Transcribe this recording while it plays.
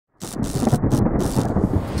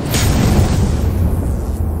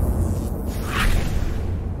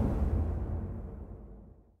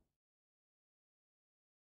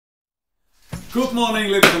Good morning,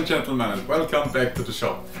 ladies and gentlemen, and welcome back to the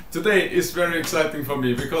shop. Today is very exciting for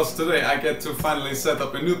me because today I get to finally set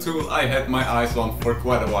up a new tool I had my eyes on for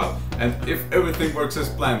quite a while. And if everything works as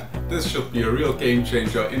planned, this should be a real game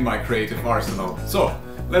changer in my creative arsenal. So,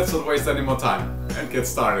 let's not waste any more time and get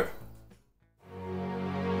started.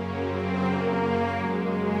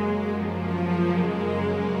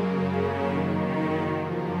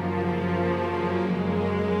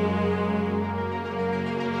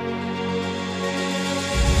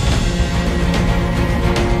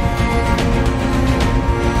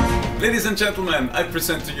 Ladies and gentlemen, I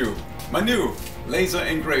present to you my new laser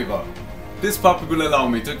engraver. This puppy will allow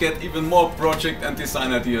me to get even more project and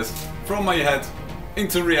design ideas from my head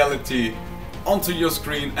into reality, onto your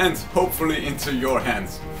screen and hopefully into your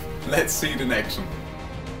hands. Let's see it in action.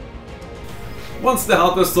 Once the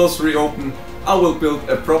hardware stores reopen, I will build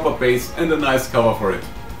a proper base and a nice cover for it.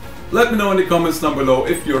 Let me know in the comments down below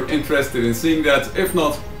if you're interested in seeing that. If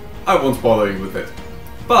not, I won't bother you with it.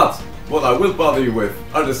 But what I will bother you with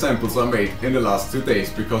are the samples I made in the last 2 days,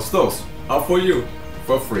 because those are for you,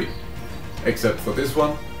 for free. Except for this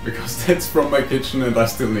one, because that's from my kitchen and I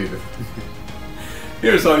still need it.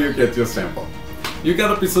 Here's how you get your sample. You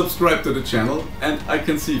gotta be subscribed to the channel, and I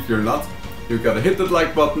can see if you're not. You gotta hit that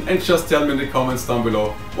like button and just tell me in the comments down below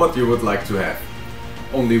what you would like to have.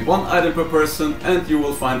 Only one item per person, and you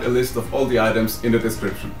will find a list of all the items in the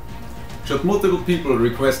description. Should multiple people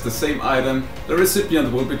request the same item, the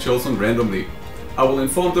recipient will be chosen randomly. I will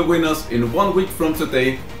inform the winners in 1 week from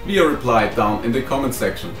today via reply down in the comment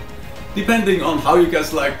section. Depending on how you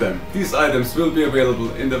guys like them, these items will be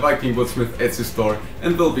available in the Viking Woodsmith Etsy store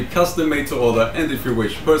and will be custom made to order, and if you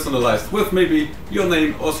wish, personalized with maybe your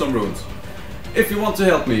name or some runes. If you want to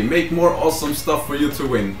help me make more awesome stuff for you to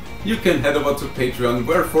win, you can head over to Patreon,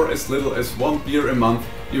 where for as little as 1 beer a month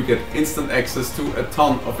you get instant access to a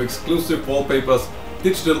ton of exclusive wallpapers,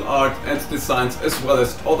 digital art and designs, as well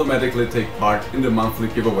as automatically take part in the monthly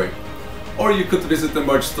giveaway. Or you could visit the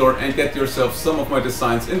merch store and get yourself some of my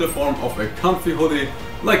designs in the form of a comfy hoodie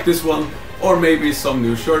like this one, or maybe some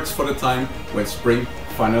new shirts for the time when spring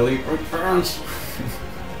finally returns.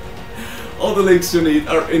 All the links you need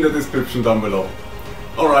are in the description down below.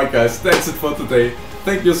 Alright guys, that's it for today.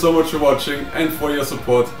 Thank you so much for watching and for your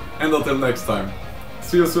support, and until next time,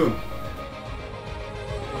 see you soon.